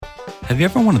Have you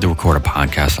ever wanted to record a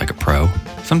podcast like a pro?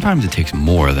 Sometimes it takes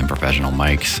more than professional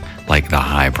mics, like the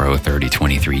HiPro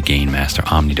 3023 Gainmaster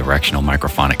omnidirectional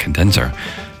microphonic condenser.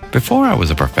 Before I was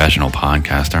a professional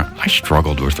podcaster, I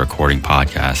struggled with recording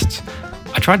podcasts.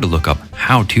 I tried to look up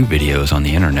how-to videos on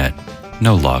the internet.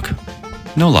 No luck.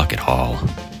 No luck at all.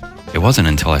 It wasn't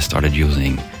until I started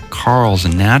using Carl's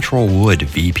Natural Wood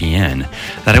VPN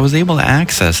that I was able to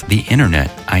access the internet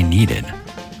I needed.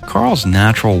 Carl's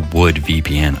Natural Wood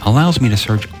VPN allows me to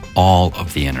search all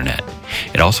of the internet.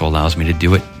 It also allows me to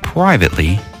do it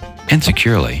privately and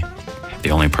securely.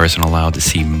 The only person allowed to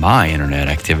see my internet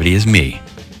activity is me.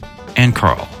 And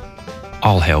Carl.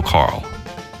 All hail Carl.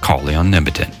 Carl the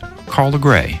Omnipotent. Carl the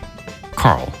Gray.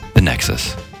 Carl the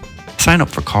Nexus. Sign up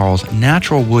for Carl's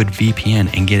Natural Wood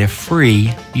VPN and get a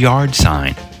free yard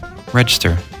sign.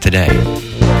 Register today.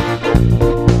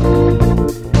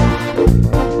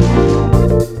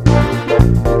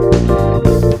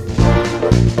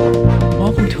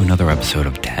 Welcome to another episode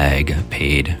of Tag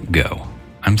Paid Go.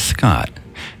 I'm Scott.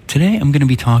 Today I'm going to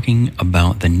be talking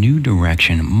about the new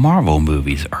direction Marvel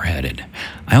movies are headed.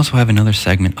 I also have another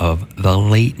segment of the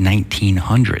late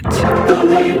 1900s. The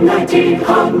late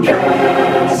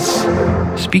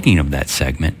 1900s. Speaking of that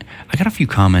segment, I got a few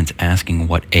comments asking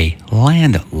what a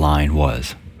landline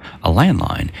was. A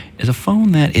landline is a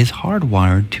phone that is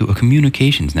hardwired to a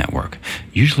communications network,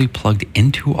 usually plugged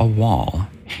into a wall.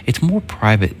 It's more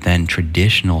private than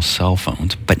traditional cell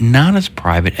phones, but not as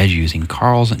private as using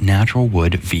Carl's Natural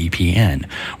Wood VPN.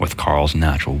 With Carl's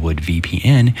Natural Wood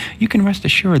VPN, you can rest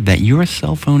assured that your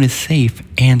cell phone is safe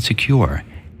and secure.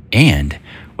 And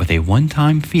with a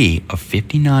one-time fee of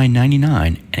 $59.99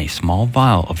 and a small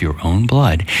vial of your own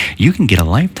blood, you can get a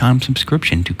lifetime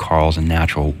subscription to Carl's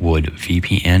Natural Wood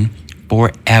VPN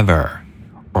forever,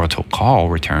 or until Carl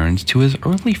returns to his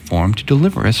earthly form to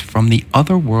deliver us from the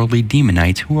otherworldly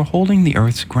demonites who are holding the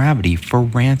Earth's gravity for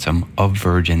ransom of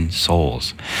virgin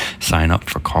souls. Sign up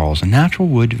for Carl's Natural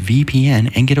Wood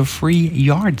VPN and get a free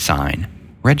yard sign.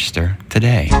 Register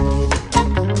today.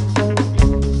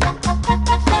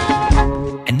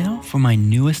 And now for my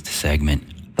newest segment,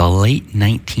 the late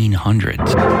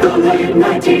 1900s. The late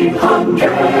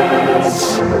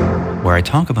 1900s. Where I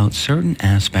talk about certain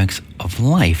aspects of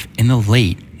life in the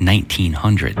late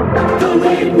 1900s. The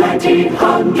late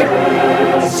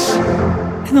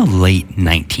 1900s. In the late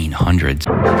 1900s.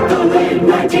 The late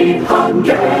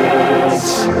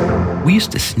 1900s. We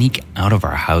used to sneak out of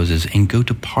our houses and go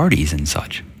to parties and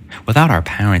such, without our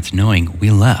parents knowing we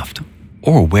left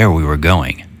or where we were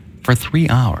going. For 3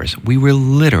 hours, we were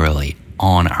literally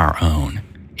on our own.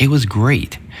 It was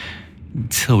great,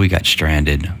 until we got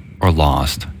stranded or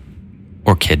lost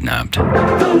or kidnapped.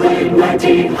 The late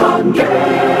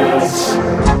 1900s.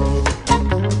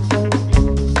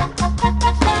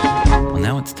 Well,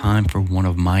 now it's time for one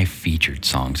of my featured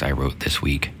songs I wrote this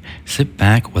week. Sit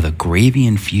back with a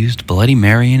gravy-infused Bloody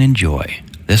Mary and enjoy.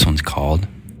 This one's called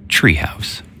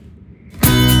Treehouse.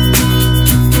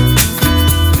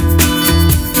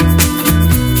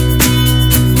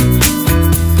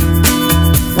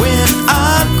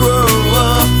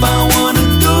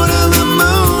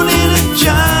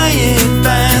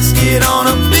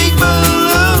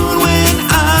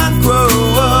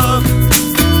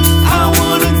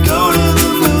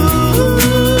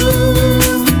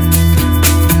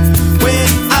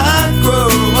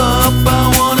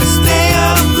 Stay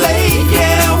up late,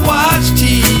 yeah, watch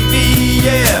TV.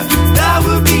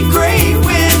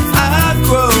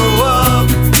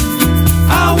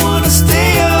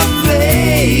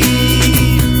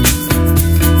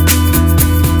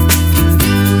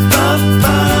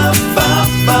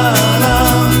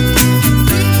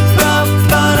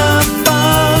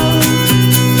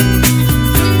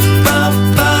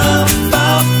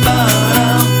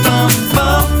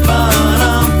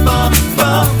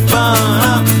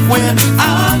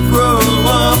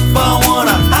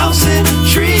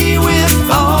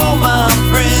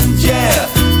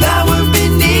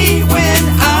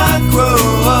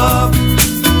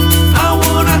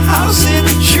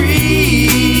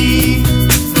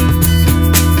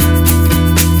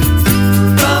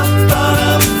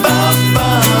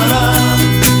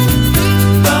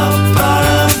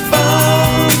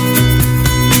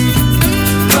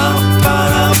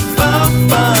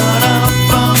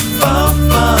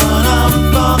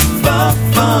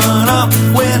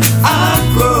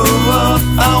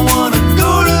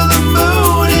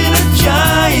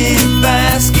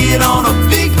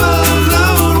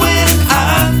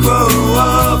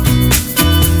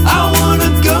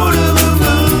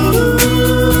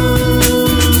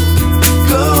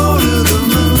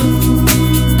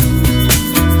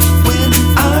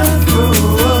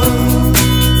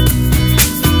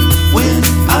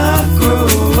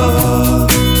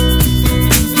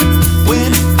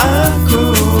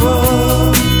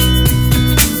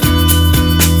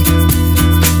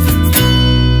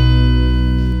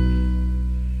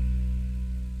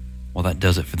 Well, that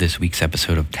does it for this week's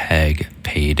episode of Tag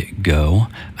Paid Go.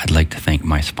 I'd like to thank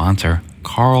my sponsor,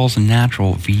 Carl's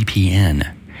Natural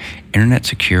VPN. Internet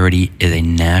security is a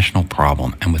national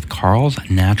problem, and with Carl's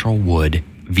Natural Wood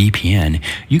VPN,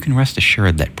 you can rest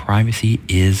assured that privacy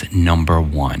is number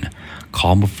one.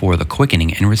 Call before the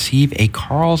quickening and receive a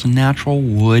Carl's Natural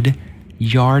Wood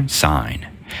yard sign.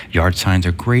 Yard signs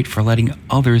are great for letting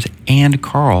others and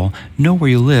Carl know where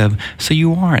you live so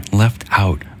you aren't left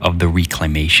out of the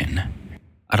reclamation.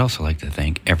 I'd also like to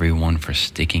thank everyone for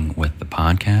sticking with the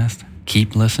podcast.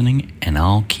 Keep listening, and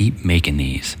I'll keep making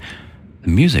these. The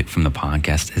music from the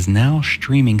podcast is now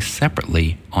streaming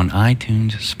separately on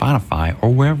iTunes, Spotify,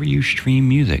 or wherever you stream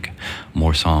music.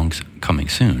 More songs coming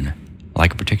soon.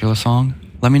 Like a particular song?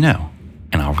 Let me know,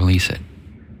 and I'll release it.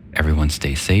 Everyone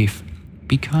stay safe,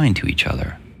 be kind to each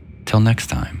other. Till next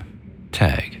time,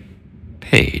 Tag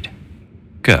Paid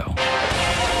Go.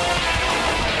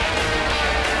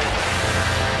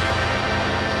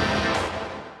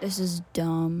 This is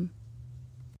dumb.